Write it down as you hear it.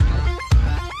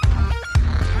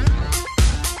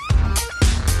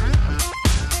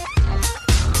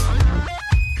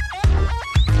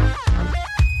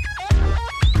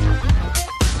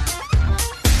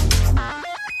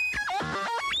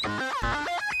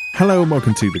Hello and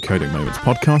welcome to the Codec Moments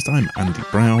podcast. I'm Andy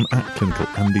Brown at Clinical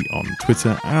Andy on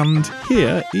Twitter, and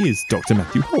here is Dr.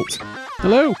 Matthew Holt.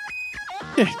 Hello.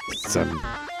 Yeah, it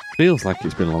feels like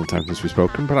it's been a long time since we've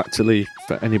spoken, but actually,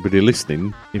 for anybody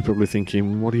listening, you're probably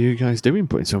thinking, what are you guys doing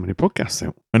putting so many podcasts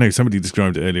out? I know somebody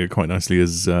described it earlier quite nicely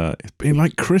as it's been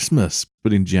like Christmas,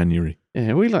 but in January.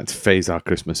 Yeah, we like to phase our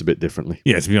Christmas a bit differently.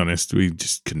 Yeah, to be honest, we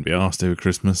just couldn't be asked over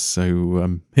Christmas,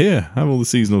 so here, have all the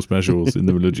seasonal specials in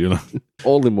the middle of July.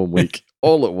 All in one week,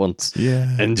 all at once.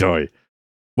 Yeah. Enjoy.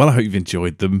 Well, I hope you've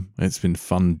enjoyed them. It's been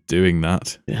fun doing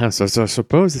that. Yeah, so I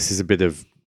suppose this is a bit of,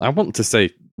 I want to say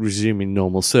resuming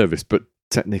normal service, but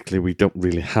technically we don't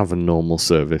really have a normal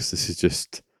service. This is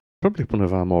just probably one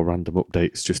of our more random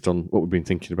updates just on what we've been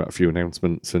thinking about, a few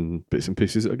announcements and bits and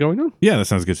pieces that are going on. Yeah, that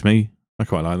sounds good to me. I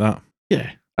quite like that. Yeah,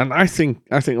 and I think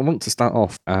I want to start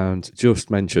off and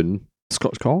just mention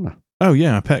Scotch Corner. Oh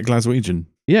yeah, Pet Glaswegian.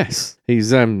 Yes,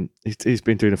 he's been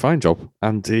doing a fine job,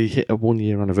 and he hit a 1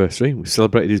 year anniversary. We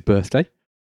celebrated his birthday,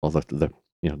 or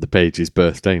the page's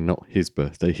birthday, not his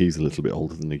birthday. He's a little bit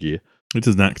older than a year. It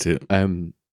doesn't act it.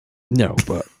 No,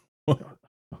 but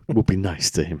it would be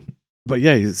nice to him. But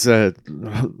yeah, he's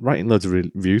writing loads of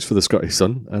reviews for the Scottish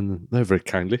Sun, and they're very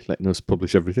kindly letting us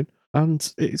publish everything.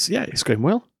 And it's going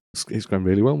well. It's going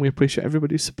really well, and we appreciate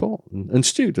everybody's support, and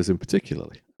Stu does in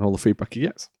particularly, and all the feedback he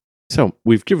gets. So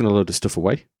we've given a load of stuff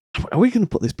away. Are we going to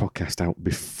put this podcast out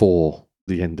before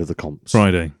the end of the comps?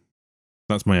 Friday.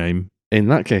 That's my aim. In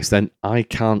that case, then, I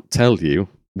can't tell you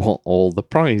what all the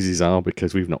prizes are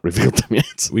because we've not revealed them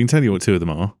yet. We can tell you what two of them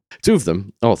are. Two of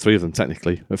them, or three of them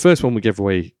technically. The first one we gave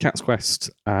away Cat's Quest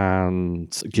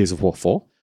and Gears of War 4,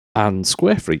 and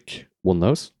Square Freak won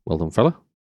those. Well done, fella.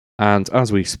 And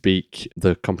as we speak,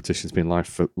 the competition's been live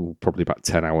for probably about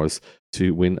 10 hours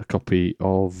to win a copy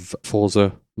of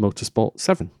Forza Motorsport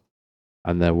 7.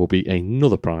 And there will be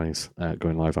another prize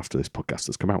going live after this podcast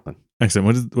has come out then.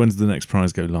 Excellent. When does the next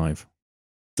prize go live?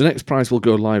 The next prize will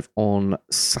go live on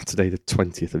Saturday the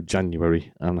 20th of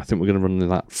January. And I think we're going to run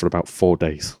that for about 4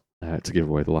 days to give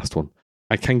away the last one.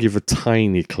 I can give a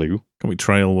tiny clue. Can we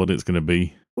trail what it's going to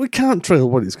be? We can't trail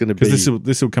what it's going to be. Because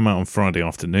this will come out on Friday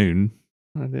afternoon.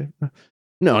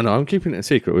 No, I'm keeping it a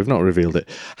secret. We've not revealed it.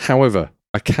 However,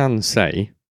 I can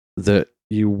say that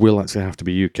you will actually have to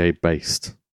be UK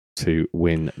based to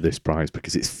win this prize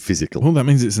because it's physical. Well, that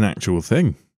means it's an actual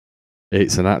thing.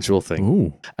 It's an actual thing.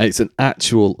 Ooh. It's an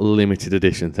actual limited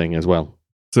edition thing as well.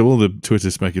 So all the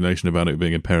Twitter speculation about it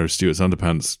being a pair of Stuart's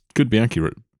underpants could be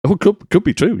accurate. Oh, could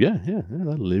be true. Yeah.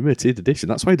 They're limited edition.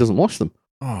 That's why he doesn't wash them.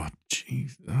 Oh,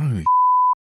 jeez. Holy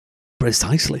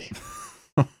Precisely.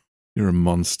 You're a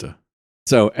monster.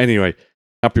 So anyway,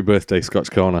 happy birthday, Scotch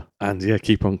Corner. And yeah,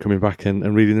 keep on coming back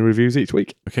and reading the reviews each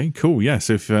week. Okay, cool. Yeah,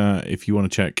 so if you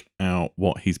want to check out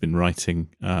what he's been writing,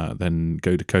 then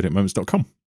go to codecmoments.com.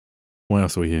 Why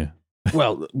else are we here?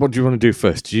 Well, what do you want to do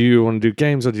first? Do you want to do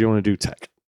games or do you want to do tech?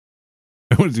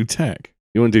 I want to do tech.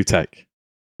 You want to do tech?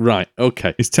 Right,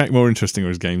 okay. Is tech more interesting or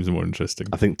is games more interesting?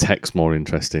 I think tech's more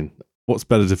interesting. What's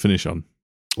better to finish on?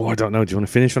 Oh, I don't know. Do you want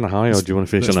to finish on a high or do you want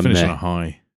to finish on a finish meh? on a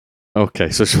high. Okay,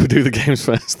 so should we do the games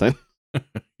first then?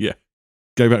 Yeah.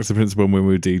 Go back to the principle when we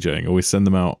were DJing. Always send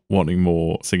them out wanting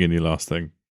more, singing your last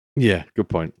thing. Yeah, good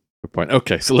point.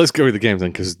 Okay, so let's go with the games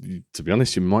then, because to be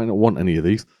honest, you might not want any of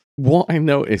these. What I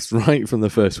noticed right from the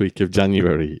first week of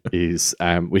January is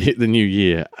we hit the new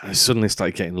year and I suddenly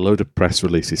started getting a load of press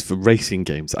releases for racing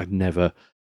games I'd never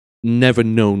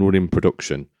known were in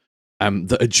production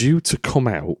that are due to come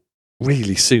out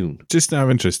really soon. Just out of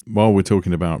interest, while we're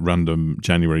talking about random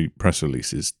January press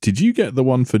releases, did you get the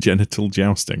one for genital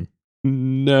jousting?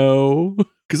 No.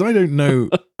 Because I don't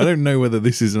know whether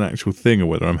this is an actual thing or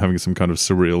whether I'm having some kind of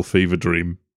surreal fever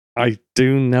dream. I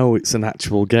do know it's an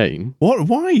actual game. What?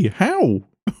 Why? How?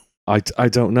 I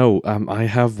don't know.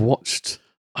 I've watched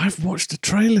a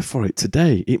trailer for it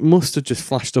today. It must have just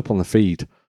flashed up on the feed,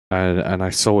 and I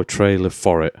saw a trailer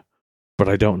for it, but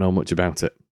I don't know much about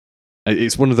it.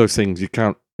 It's one of those things you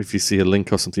can't, if you see a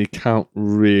link or something, you can't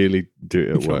really do it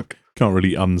at work. Can't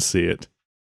really unsee it.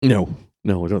 No,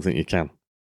 I don't think you can.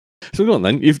 So go on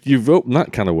then. If you've opened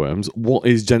that can of worms, what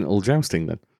is genital jousting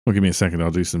then? Well, give me a second. I'll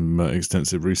do some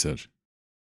extensive research.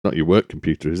 Not your work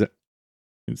computer, is it?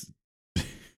 It's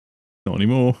not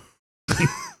anymore.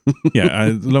 Yeah,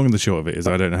 the long and the short of it is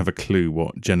I don't have a clue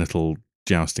what genital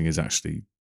jousting is actually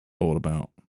all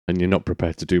about. And you're not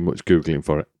prepared to do much Googling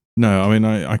for it? No, I mean,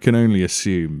 I can only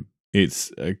assume it's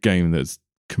a game that's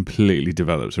completely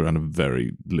developed around a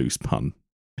very loose pun.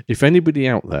 If anybody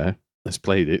out there has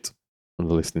played it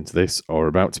and are listening to this or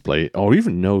about to play it or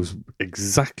even knows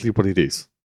exactly what it is,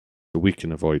 so we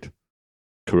can avoid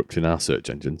corrupting our search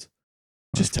engines,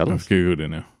 Just tell I've us. Googled it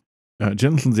now.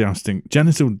 Genital jousting.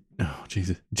 Genital. Oh,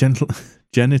 Jesus. Genital.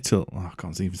 Oh, I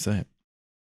can't even say it.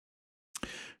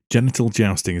 Genital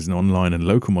jousting is an online and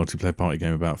local multiplayer party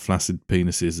game about flaccid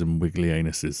penises and wiggly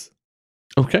anuses.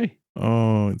 Okay.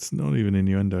 Oh, it's not even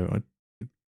innuendo.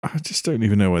 I just don't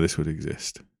even know why this would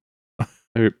exist.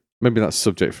 Maybe that's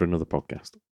subject for another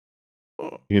podcast.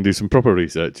 You can do some proper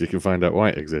research. You can find out why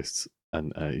it exists,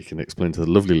 and you can explain to the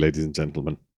lovely ladies and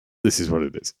gentlemen, this is what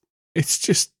it is. It's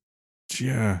just,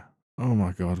 yeah. Oh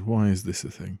my God, why is this a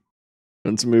thing?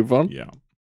 And to move on, Yeah.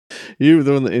 you were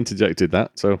the one that interjected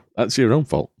that, so that's your own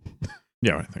fault.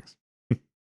 Yeah, right, thanks.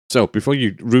 So, before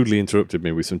you rudely interrupted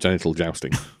me with some genital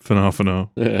jousting, For half an hour.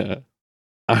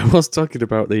 I was talking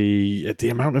about the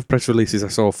amount of press releases I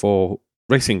saw for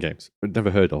racing games I'd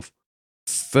never heard of.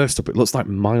 First up, it looks like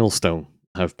Milestone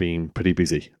have been pretty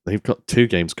busy. They've got 2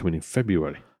 games coming in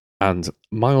February. And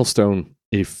Milestone,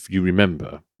 if you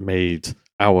remember, made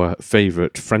our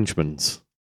favourite Frenchman's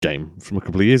game from a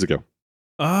couple of years ago.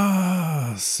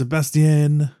 Ah,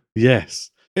 Sebastian. Yes.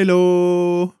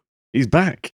 Hello. He's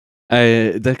back.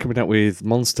 They're coming out with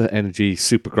Monster Energy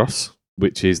Supercross,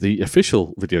 which is the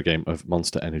official video game of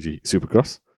Monster Energy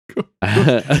Supercross.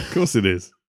 Of course it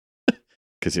is.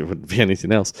 Because it wouldn't be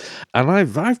anything else. And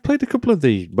I've played a couple of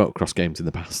the motocross games in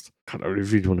the past. I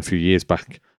reviewed one a few years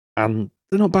back, and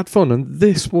they're not bad fun. And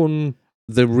this one,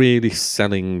 they're really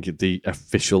selling the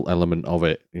official element of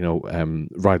it. You know,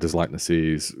 riders'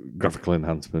 likenesses, graphical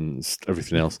enhancements,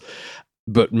 everything else,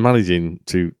 but managing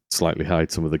to slightly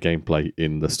hide some of the gameplay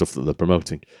in the stuff that they're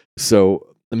promoting.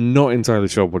 So I'm not entirely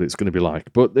sure what it's going to be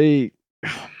like, but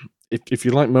if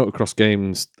you like motocross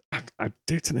games, I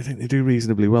do tend to think they do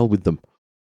reasonably well with them.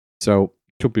 So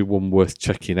could be one worth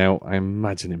checking out. I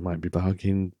imagine it might be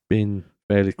bargain bin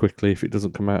fairly quickly if it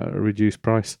doesn't come out at a reduced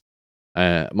price.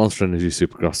 Monster Energy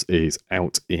Supercross is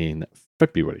out in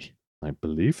February, I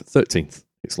believe, 13th.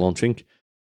 It's launching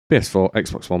PS4,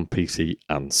 Xbox One, PC,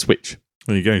 and Switch.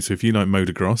 There you go. So if you like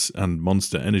motocross and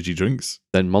Monster Energy drinks,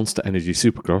 then Monster Energy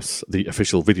Supercross, the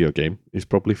official video game, is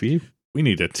probably for you. we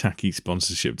need a tacky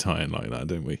sponsorship tie-in like that,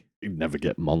 don't we? You never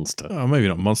get Monster. Oh, maybe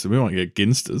not Monster. We might get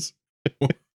Ginsters.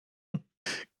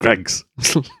 Greg's.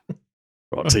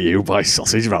 Brought to you by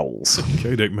Sausage Rolls.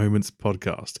 Codec Moments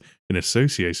podcast in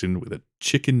association with a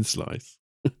chicken slice.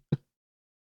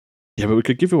 Yeah, but we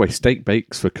could give away steak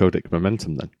bakes for Codec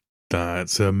Momentum then.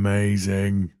 That's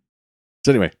amazing.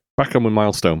 So anyway, back on with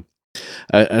Milestone.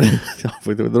 And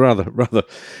with a rather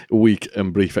weak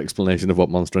and brief explanation of what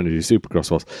Monster Energy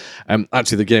Supercross was.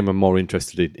 Actually, the game I'm more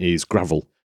interested in is Gravel,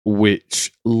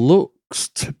 which looks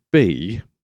to be...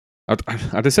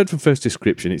 I'd have said from first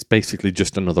description, it's basically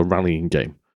just another rallying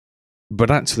game.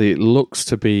 But actually, it looks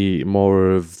to be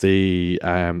more of the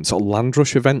sort of Land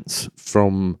Rush events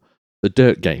from the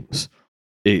Dirt games.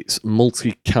 It's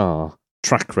multi-car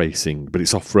track racing, but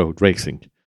it's off-road racing.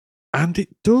 And it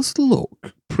does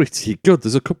look pretty good.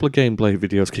 There's a couple of gameplay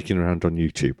videos kicking around on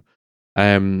YouTube.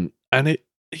 And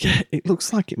it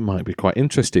looks like it might be quite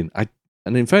interesting.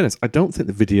 And in fairness, I don't think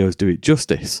the videos do it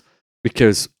justice,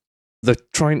 because they're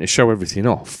trying to show everything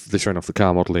off. They're showing off the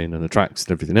car modelling and the tracks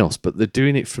and everything else, but they're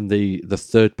doing it from the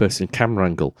third-person camera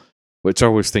angle, which I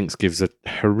always think gives a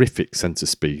horrific sense of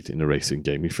speed in a racing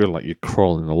game. You feel like you're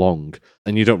crawling along,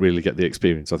 and you don't really get the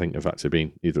experience, I think, of actually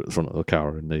being either at the front of the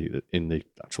car or in the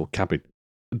actual cabin.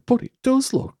 But it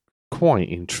does look quite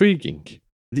intriguing.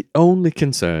 The only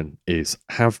concern is,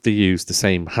 have they used the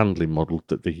same handling model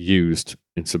that they used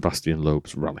in Sebastian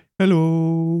Loeb's Rally?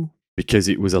 Hello. Because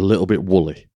it was a little bit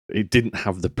woolly. It didn't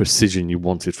have the precision you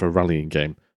wanted for a rallying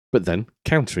game. But then,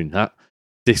 countering that,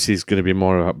 this is going to be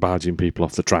more about barging people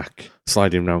off the track,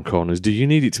 sliding around corners. Do you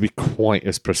need it to be quite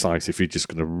as precise if you're just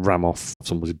going to ram off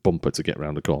somebody's bumper to get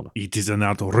around a corner? It is an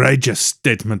outrageous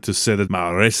statement to say that my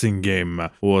racing game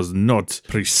was not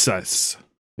precise.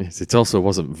 Yes, it also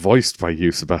wasn't voiced by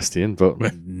you, Sebastian, but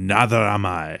Neither am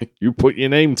I. you put your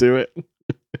name to it.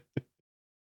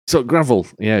 So, Gravel,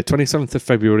 27th of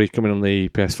February, coming on the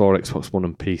PS4, Xbox One,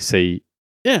 and PC.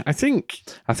 Yeah, I think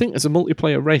as a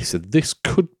multiplayer racer, this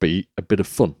could be a bit of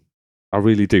fun. I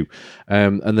really do.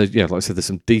 And like I said, there's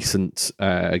some decent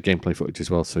gameplay footage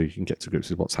as well, so you can get to grips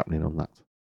with what's happening on that.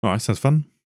 All right, sounds fun.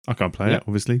 I can't play it,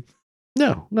 obviously.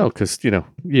 No, because,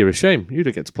 you're a shame. You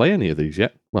don't get to play any of these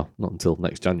yet. Well, not until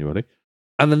next January.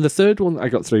 And then the third one I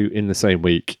got through in the same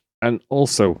week, and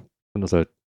also another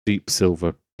Deep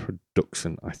Silver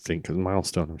production, I think, as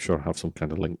Milestone. I'm sure I have some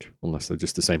kind of link, unless they're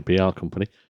just the same PR company.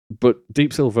 But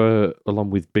Deep Silver,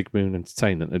 along with Big Moon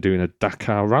Entertainment, are doing a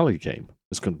Dakar rally game.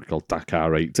 It's going to be called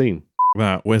Dakar 18.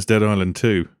 Where's Dead Island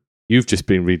 2? You've just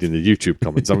been reading the YouTube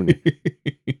comments, haven't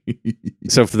you?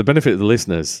 So for the benefit of the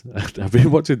listeners, I've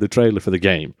been watching the trailer for the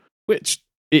game, which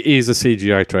it is a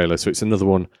CGI trailer, so it's another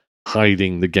one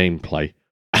hiding the gameplay,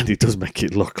 and it does make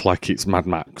it look like it's Mad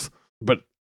Max. But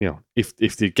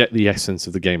if they get the essence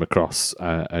of the game across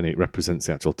and it represents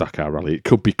the actual Dakar Rally, it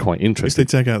could be quite interesting. If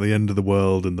they take out the end of the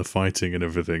world and the fighting and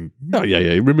everything. Oh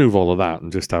yeah, remove all of that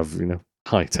and just have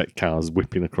high-tech cars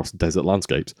whipping across desert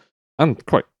landscapes and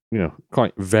quite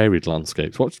varied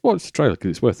landscapes. Watch the trailer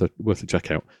because it's worth a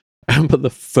check out. But the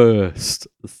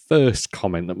first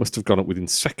comment that must have gone up within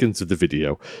seconds of the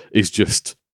video is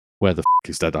just, where the f***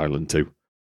 is Dead Island 2?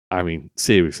 I mean,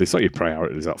 seriously, it's not your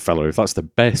priorities, that fella. If that's the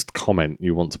best comment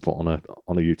you want to put on a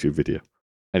YouTube video.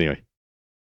 Anyway,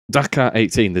 Dakar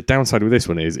 18, the downside with this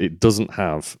one is it doesn't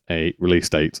have a release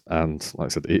date, and like I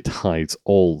said, it hides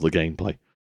all the gameplay.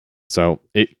 So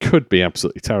it could be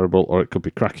absolutely terrible, or it could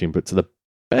be cracking, but to the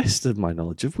best of my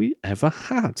knowledge, have we ever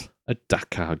had a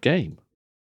Dakar game?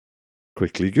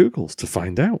 Quickly Googles to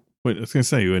find out. Wait, I was going to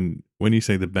say, when you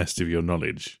say the best of your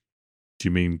knowledge, do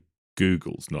you mean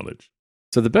Google's knowledge?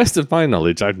 So the best of my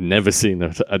knowledge, I've never seen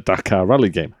a Dakar Rally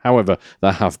game. However,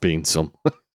 there have been some.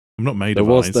 I'm not made of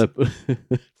eyes. There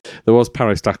was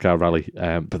Paris Dakar Rally,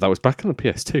 but that was back on the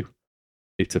PS2.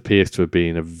 It appears to have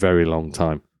been a very long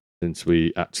time since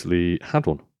we actually had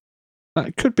one.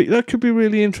 That could be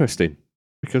really interesting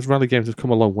because rally games have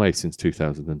come a long way since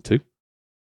 2002.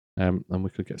 And we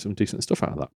could get some decent stuff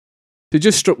out of that. It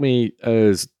just struck me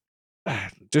as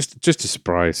just a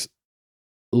surprise.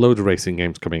 A load of racing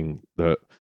games coming that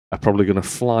are probably going to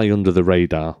fly under the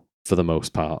radar for the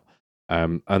most part.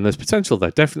 And there's potential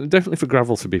there. Definitely for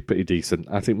gravel to be pretty decent.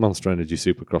 I think Monster Energy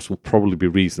Supercross will probably be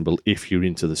reasonable if you're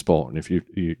into the sport and if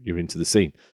you're into the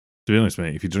scene. To be honest,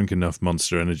 mate, if you drink enough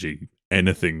Monster Energy,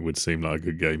 anything would seem like a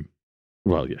good game.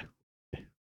 Well, yeah.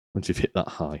 Once you've hit that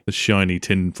high. The shiny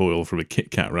tin foil from a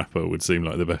Kit Kat wrapper would seem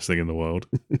like the best thing in the world.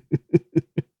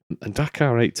 And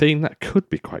Dakar 18, that could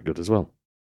be quite good as well.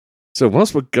 So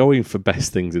whilst we're going for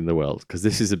best things in the world, because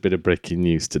this is a bit of breaking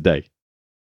news today,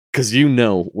 because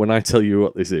when I tell you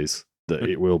what this is, that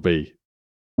it will be,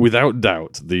 without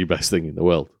doubt, the best thing in the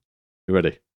world. You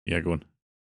ready? Yeah, go on.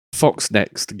 Fox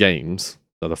Next Games,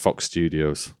 so the Fox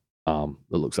Studios arm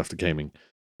that looks after gaming,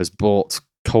 has bought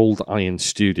Cold Iron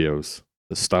Studios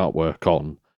to start work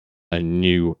on a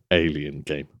new Alien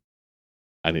game.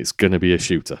 And it's going to be a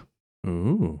shooter.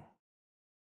 Ooh.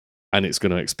 And it's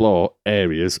going to explore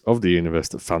areas of the universe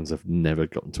that fans have never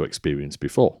gotten to experience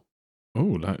before.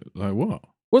 Oh, like what?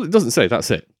 Well, it doesn't say. That's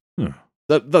it. Huh.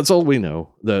 That's all we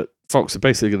know. That Fox are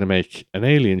basically going to make an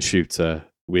Alien shooter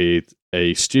with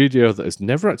a studio that has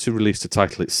never actually released a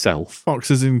title itself.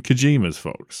 Fox as in Kojima's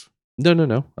Fox?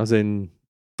 No. As in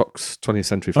Fox, 20th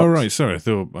Century Fox. Oh, right. Sorry. I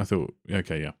thought.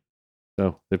 Okay, yeah.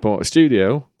 So they bought a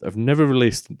studio that have never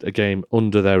released a game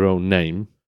under their own name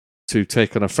to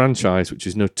take on a franchise which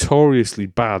is notoriously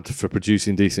bad for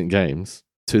producing decent games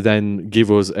to then give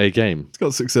us a game. It's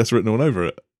got success written all over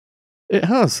it. It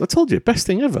has. I told you, best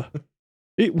thing ever.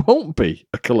 It won't be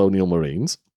a Colonial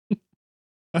Marines.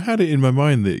 I had it in my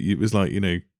mind that it was like,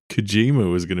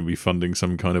 Kojima was going to be funding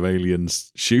some kind of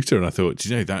aliens shooter, and I thought,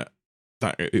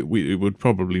 that it would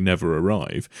probably never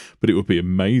arrive, but it would be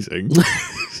amazing.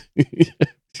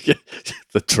 Yeah,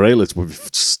 the trailers would be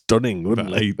stunning,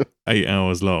 wouldn't they? 8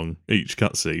 hours long each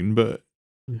cutscene, but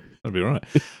that'd be all right.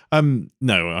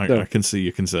 No, I can see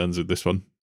your concerns with this one.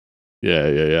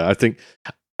 Yeah. I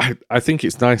think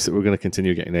it's nice that we're going to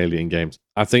continue getting Alien games.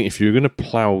 I think if you're going to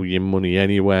plow your money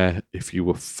anywhere, if you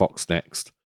were Fox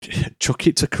Next, chuck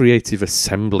it to Creative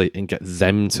Assembly and get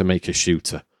them to make a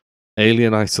shooter.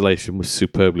 Alien Isolation was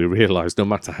superbly realised, no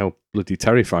matter how bloody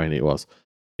terrifying it was.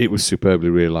 It was superbly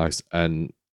realised,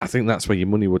 and I think that's where your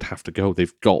money would have to go.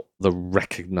 They've got the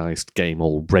recognised game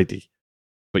already,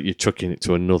 but you're chucking it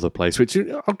to another place, which,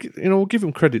 we'll give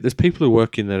them credit. There's people who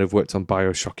work in there who've worked on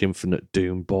BioShock Infinite,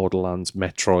 Doom, Borderlands,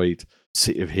 Metroid,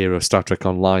 City of Heroes, Star Trek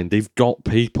Online. They've got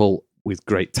people with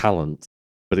great talent,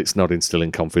 but it's not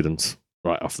instilling confidence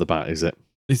right off the bat, is it?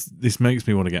 This makes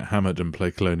me want to get hammered and play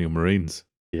Colonial Marines.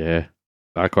 Yeah,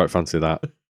 I quite fancy that.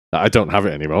 I don't have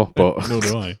it anymore, but... Nor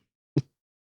do I.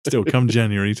 Still, come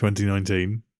January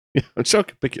 2019. Yeah, I'm sure I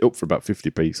could pick it up for about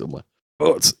 50p somewhere.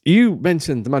 But you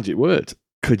mentioned the magic word,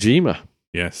 Kojima.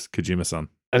 Yes, Kojima-san.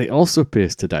 And it also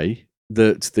appears today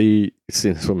that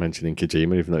since we're mentioning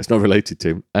Kojima, even though it's not related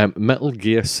to him, Metal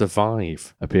Gear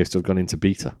Survive appears to have gone into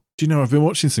beta. Do you know, I've been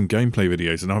watching some gameplay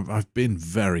videos and I've been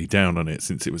very down on it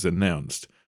since it was announced.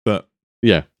 But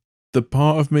yeah, the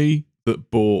part of me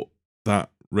that bought that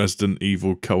Resident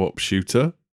Evil co-op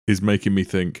shooter is making me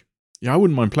think, yeah, I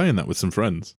wouldn't mind playing that with some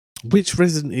friends. Which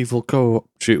Resident Evil co-op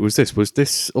shoot was this? Was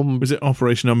this? Was it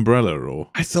Operation Umbrella, or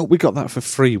I thought we got that for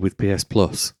free with PS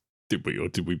Plus. did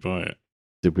we buy it?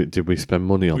 Did we spend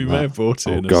money on We that? may have bought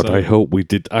it. Oh in a God, I sale. hope we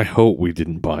did. I hope we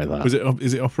didn't buy that.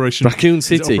 Is it Operation Raccoon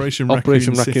is it City? Operation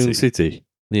Raccoon City? City.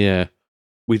 Yeah,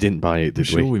 we didn't buy it, I'm did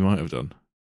sure we? we might have done.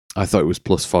 I thought it was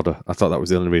plus fodder. I thought that was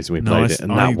the only reason we No, played it,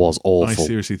 and that was I awful.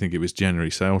 seriously think it was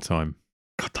January sale time.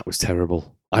 God, that was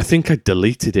terrible. I think I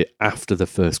deleted it after the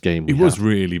first game. It was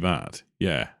really bad.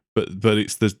 Yeah, but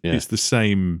it's the Yeah. it's the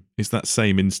same. It's that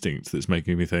same instinct that's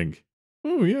making me think,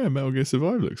 oh yeah, Metal Gear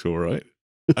Survive looks all right.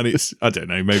 And it's I don't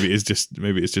know. Maybe it's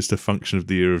just a function of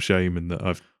the year of shame, and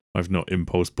that I've not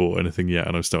impulse bought anything yet,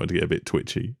 and I'm starting to get a bit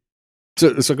twitchy.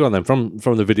 So go on then. From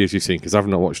the videos you've seen, because I've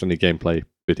not watched any gameplay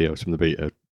videos from the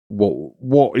beta.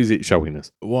 What is it showing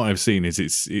us? What I've seen is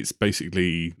it's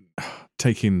basically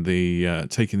taking the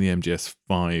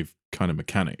MGS5 kind of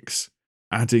mechanics,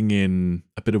 adding in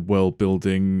a bit of world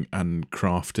building and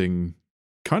crafting,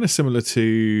 kind of similar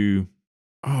to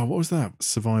what was that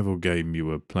survival game you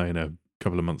were playing a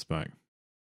couple of months back?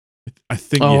 I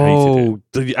think you hated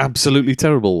it. The absolutely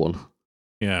terrible one.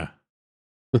 Yeah,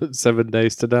 7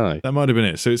 Days to Die. that might have been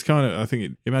it. So it's kind of, I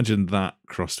think, imagine that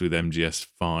crossed with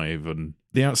MGS5, and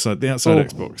the outside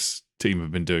Xbox team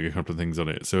have been doing a couple of things on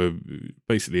it. So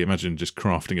basically, imagine just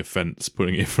crafting a fence,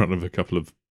 putting it in front of a couple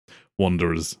of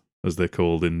wanderers, as they're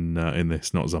called in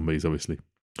this, not zombies, obviously,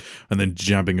 and then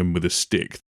jabbing them with a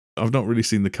stick. I've not really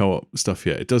seen the co-op stuff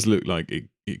yet. It does look like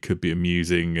it could be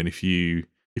amusing, and if you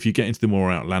get into the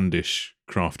more outlandish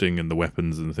crafting and the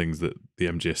weapons and the things that the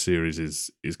MGS series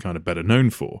is kind of better known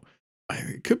for,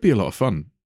 it could be a lot of fun.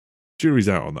 Jury's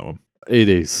out on that one. It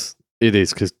is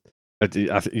because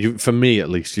for me at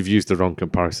least, you've used the wrong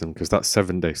comparison, because that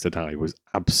 7 Days to Die was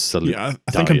absolutely. Yeah,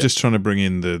 I think I'm just trying to bring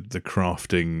in the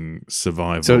crafting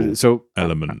survival so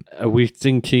element. Are we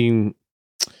thinking?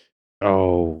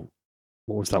 Oh,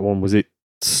 what was that one? Was it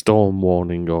Storm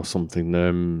Warning or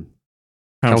something?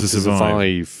 How to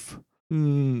survive.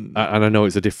 And I know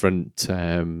it's a different,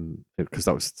 because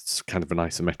that was kind of an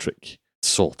isometric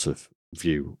sort of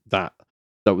view. That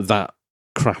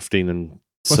crafting and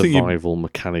survival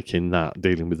mechanic in that,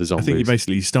 dealing with the zombies. I think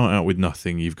you start out with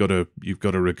nothing. You've got to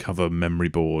recover memory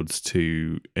boards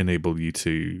to enable you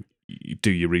to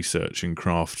do your research and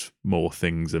craft more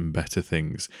things and better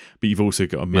things. But you've also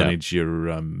got to manage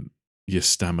your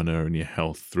stamina and your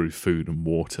health through food and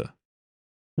water.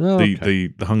 Oh, okay.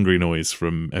 The hungry noise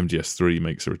from MGS3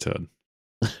 makes a return.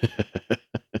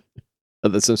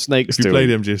 There's some snakes. If you played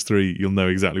MGS3, you'll know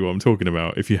exactly what I'm talking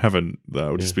about. If you haven't, that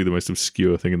would just be the most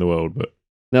obscure thing in the world. But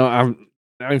no,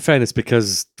 in fairness,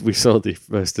 because we saw the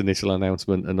first initial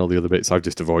announcement and all the other bits, I've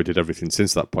just avoided everything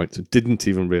since that point. So didn't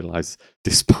even realise,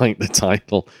 despite the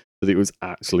title, that it was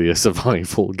actually a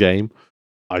survival game.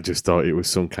 I just thought it was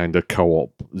some kind of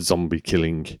co-op zombie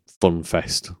killing fun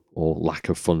fest, or lack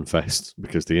of fun fest,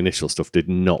 because the initial stuff did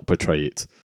not portray it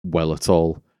well at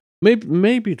all.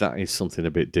 Maybe that is something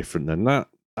a bit different than that.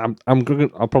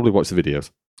 I'll probably watch the videos.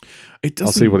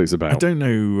 I'll see what it's about. I don't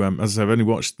know. As I said, I've only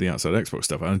watched the outside Xbox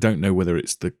stuff, and I don't know whether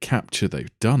it's the capture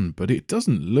they've done, but it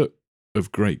doesn't look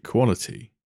of great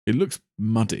quality. It looks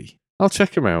muddy. I'll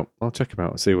check them out.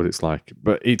 And see what it's like.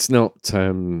 But it's not.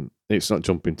 It's not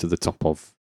jumping to the top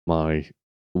of my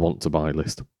want to buy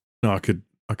list. No, I could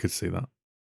see that.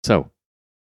 So,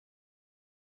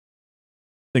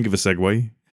 think of a segue.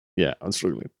 Yeah, I'm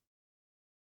struggling.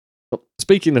 But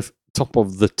speaking of top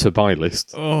of the to buy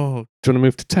list, oh, do you want to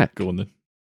move to tech? Go on then.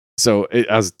 So,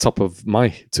 as top of my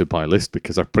to buy list,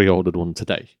 because I pre-ordered one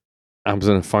today,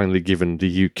 Amazon have finally given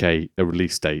the UK a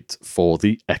release date for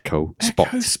the Echo Spot.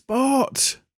 Echo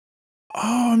Spot.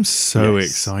 Oh, I'm so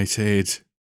excited.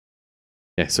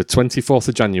 Yeah, so 24th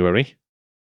of January,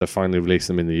 they finally released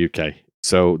them in the UK.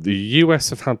 So the US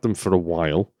have had them for a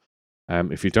while.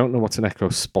 If you don't know what an Echo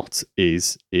Spot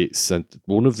is, it's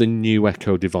one of the new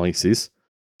Echo devices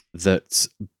that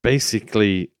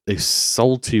basically is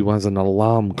sold to you as an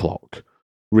alarm clock.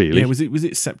 Really? Yeah, was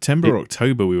it September or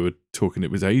October? We were talking.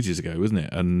 It was ages ago, wasn't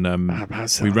it? And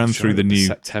we ran through the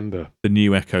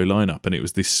new Echo lineup, and it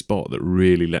was this Spot that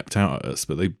really leapt out at us.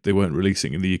 But they weren't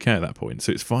releasing in the UK at that point,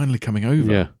 so it's finally coming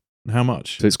over. Yeah. And how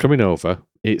much? So it's coming over.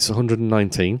 It's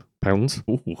 £119.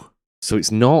 Ooh. So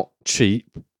it's not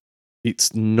cheap.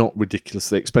 It's not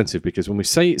ridiculously expensive, because when we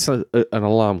say it's an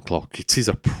alarm clock, it is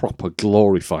a proper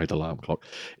glorified alarm clock.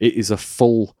 It is a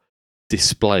full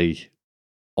display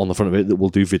on the front of it that will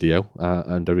do video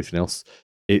and everything else.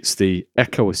 It's the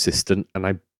Echo Assistant,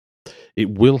 and it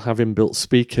will have inbuilt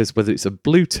speakers. Whether it's a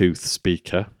Bluetooth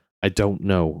speaker, I don't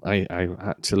know.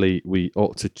 We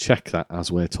ought to check that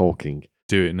as we're talking.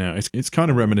 do it now. It's kind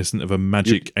of reminiscent of a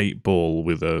Magic 8 ball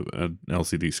with an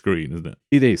LCD screen, isn't it?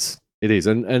 It is. It is.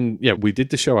 And yeah, we did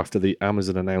the show after the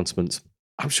Amazon announcements.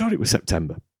 I'm sure it was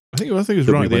September. I think it was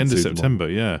right at the end of September,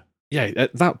 yeah. Yeah,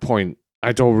 at that point,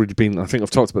 I'd already been, I think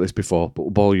I've talked about this before, but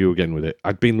we'll bore you again with it.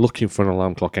 I'd been looking for an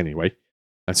alarm clock anyway.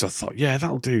 And so I thought, yeah,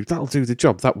 that'll do the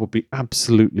job. That would be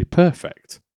absolutely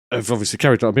perfect. I've obviously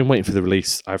carried on. I've been waiting for the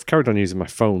release. I've carried on using my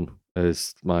phone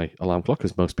as my alarm clock,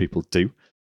 as most people do.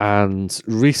 And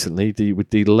recently, with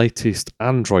the latest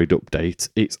Android update,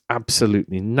 it's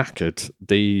absolutely knackered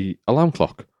the alarm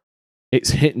clock.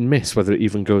 It's hit and miss whether it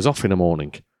even goes off in the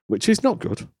morning, which is not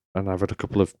good. And I've had a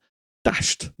couple of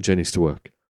dashed journeys to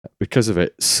work because of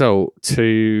it. So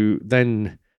to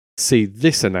then see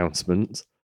this announcement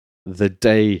the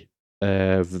day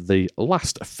of the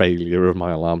last failure of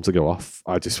my alarm to go off,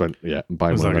 I just went, yeah,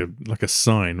 buy one. It was like a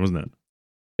sign, wasn't it?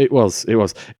 It was.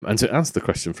 And to answer the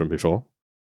question from before,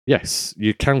 yes,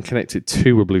 you can connect it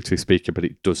to a Bluetooth speaker, but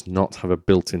it does not have a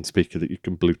built-in speaker that you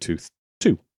can Bluetooth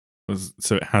to.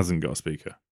 So it hasn't got a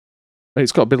speaker?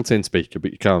 It's got a built-in speaker,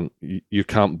 but you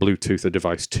can't Bluetooth a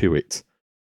device to it.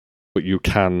 But you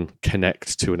can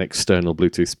connect to an external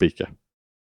Bluetooth speaker.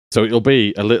 So it'll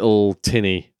be a little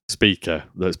tinny speaker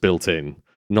that's built in,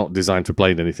 not designed to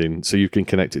play anything, so you can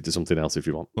connect it to something else if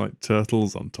you want. Like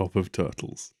turtles on top of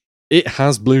turtles. It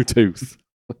has Bluetooth.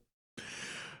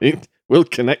 It will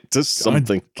connect to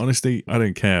something. Honestly, I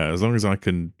don't care. As long as I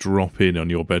can drop in on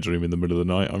your bedroom in the middle of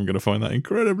the night, I'm going to find that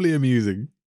incredibly amusing.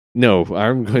 No,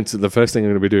 the first thing I'm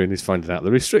going to be doing is finding out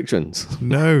the restrictions.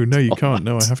 No, you can't.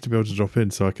 No, I have to be able to drop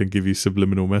in so I can give you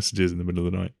subliminal messages in the middle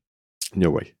of the night. No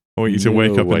way. I want you to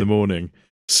wake up in the morning,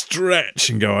 stretch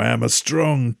and go, I am a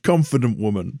strong, confident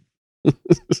woman.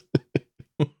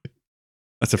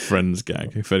 That's a Friends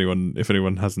gag. If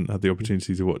anyone hasn't had the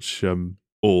opportunity to watch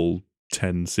all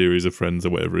 10 series of Friends or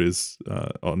whatever it is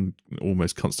on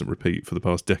almost constant repeat for the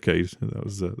past decade, that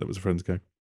was a Friends gag.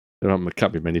 There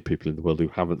can't be many people in the world who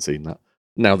haven't seen that.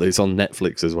 Now that it's on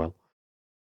Netflix as well.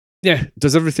 Yeah,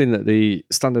 does everything that the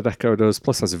standard Echo does,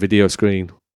 plus has a video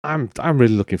screen. I'm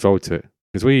really looking forward to it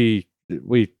because we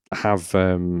have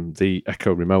the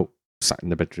Echo remote sat in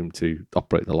the bedroom to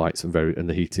operate the lights and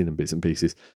the heating and bits and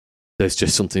pieces. There's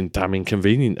just something damn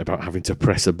inconvenient about having to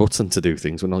press a button to do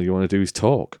things when all you want to do is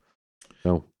talk.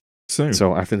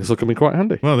 So I think this will come in quite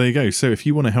handy. Well, there you go. So if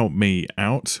you want to help me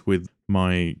out with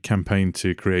my campaign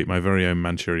to create my very own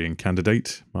Manchurian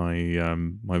candidate, my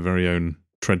very own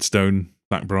Treadstone,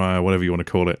 Blackbriar, whatever you want to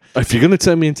call it. If you're going to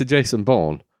turn me into Jason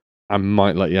Bourne, I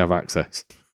might let you have access.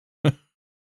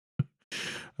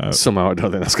 Somehow I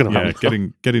don't think that's going to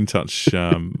happen. Get in touch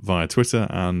via Twitter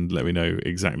and let me know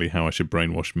exactly how I should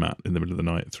brainwash Matt in the middle of the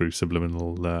night through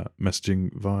subliminal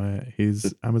messaging via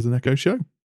his Amazon Echo Show.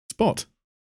 Spot.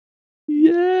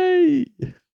 Yay!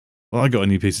 Well, I got a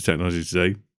new piece of technology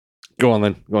today. Go on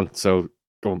then. Go on.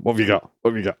 What have you got?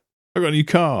 I got a new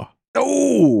car.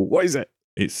 Oh, what is it?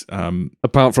 It's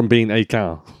apart from being a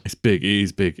car. It's big. It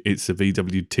is big. It's a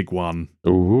VW Tiguan.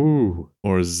 Ooh.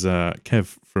 Or as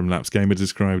Kev from Laps Gamer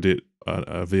described it,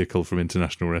 a vehicle from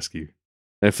International Rescue.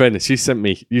 In fairness, you sent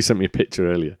me a picture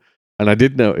earlier, and I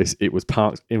did notice it was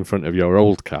parked in front of your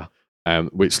old car,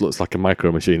 which looks like a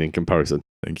Micro Machine in comparison.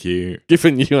 Thank you.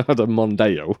 Given you had a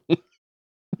Mondeo.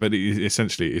 But it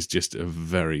essentially is just a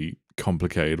very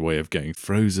complicated way of getting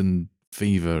Frozen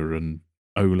Fever and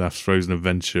Olaf's Frozen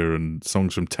Adventure and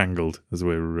songs from Tangled as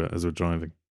we're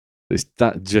driving. Is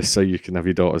that just so you can have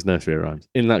your daughter's nursery rhymes?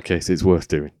 In that case, it's worth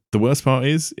doing. The worst part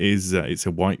is it's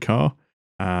a white car,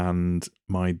 and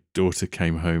my daughter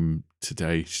came home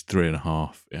today. She's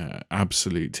 3.5.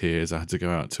 Absolute tears. I had to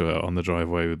go out to her on the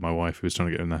driveway with my wife, who was trying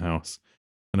to get in the house.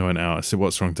 And I went out. I said,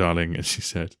 "What's wrong, darling?" And she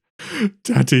said,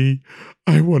 "Daddy,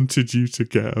 I wanted you to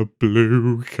get a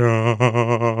blue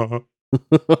car.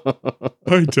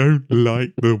 I don't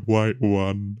like the white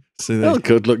one." So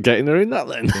good luck getting her in that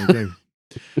then.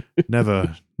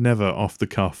 Never off the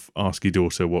cuff ask your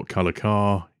daughter what colour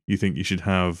car you think you should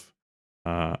have,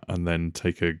 and then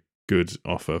take a good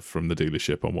offer from the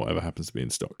dealership on whatever happens to be in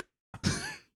stock.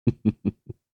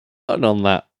 And on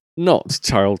that not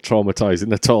child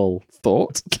traumatizing at all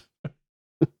thought,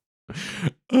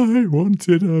 I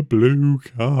wanted a blue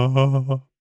car.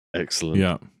 Excellent.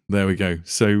 Yeah, there we go.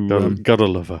 So gotta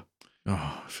love her.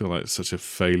 Oh, I feel like such a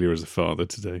failure as a father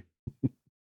today.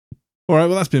 All right,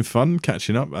 well, that's been fun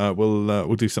catching up.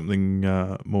 We'll do something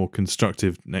more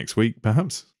constructive next week,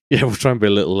 perhaps. Yeah, we'll try and be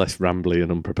a little less rambly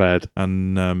and unprepared.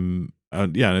 And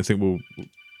yeah, and I think we'll.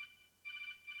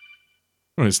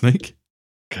 All right, Snake.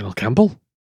 Colonel Campbell.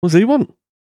 What does he want?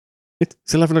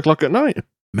 It's 11 o'clock at night.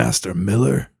 Master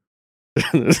Miller.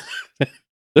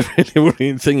 The really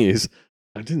worrying thing is,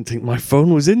 I didn't think my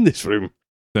phone was in this room.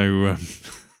 So,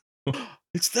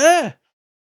 It's there.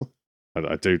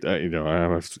 I do, you know, I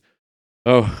have.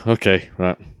 Oh, okay,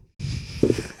 right.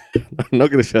 I'm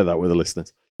not going to share that with the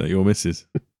listeners. that your missus?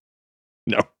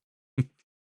 No.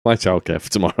 My childcare for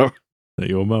tomorrow. That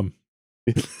your mum?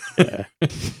 Yeah.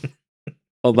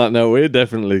 On that note, we're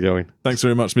definitely going. Thanks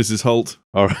very much, Mrs. Holt.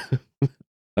 All right.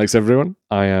 Thanks, everyone.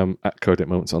 I am at Codec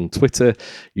Moments on Twitter.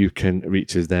 You can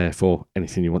reach us there for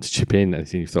anything you want to chip in,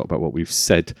 anything you've thought about what we've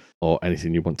said, or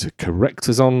anything you want to correct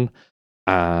us on.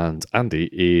 And Andy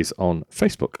is on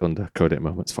Facebook under Codec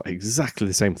Moments for exactly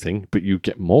the same thing, but you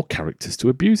get more characters to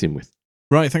abuse him with.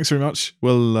 Right, thanks very much.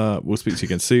 We'll speak to you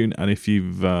again soon. And if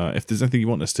there's anything you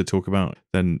want us to talk about,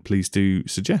 then please do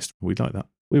suggest. We'd like that.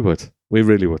 We would. We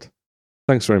really would.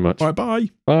 Thanks very much. All right, bye.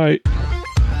 Bye.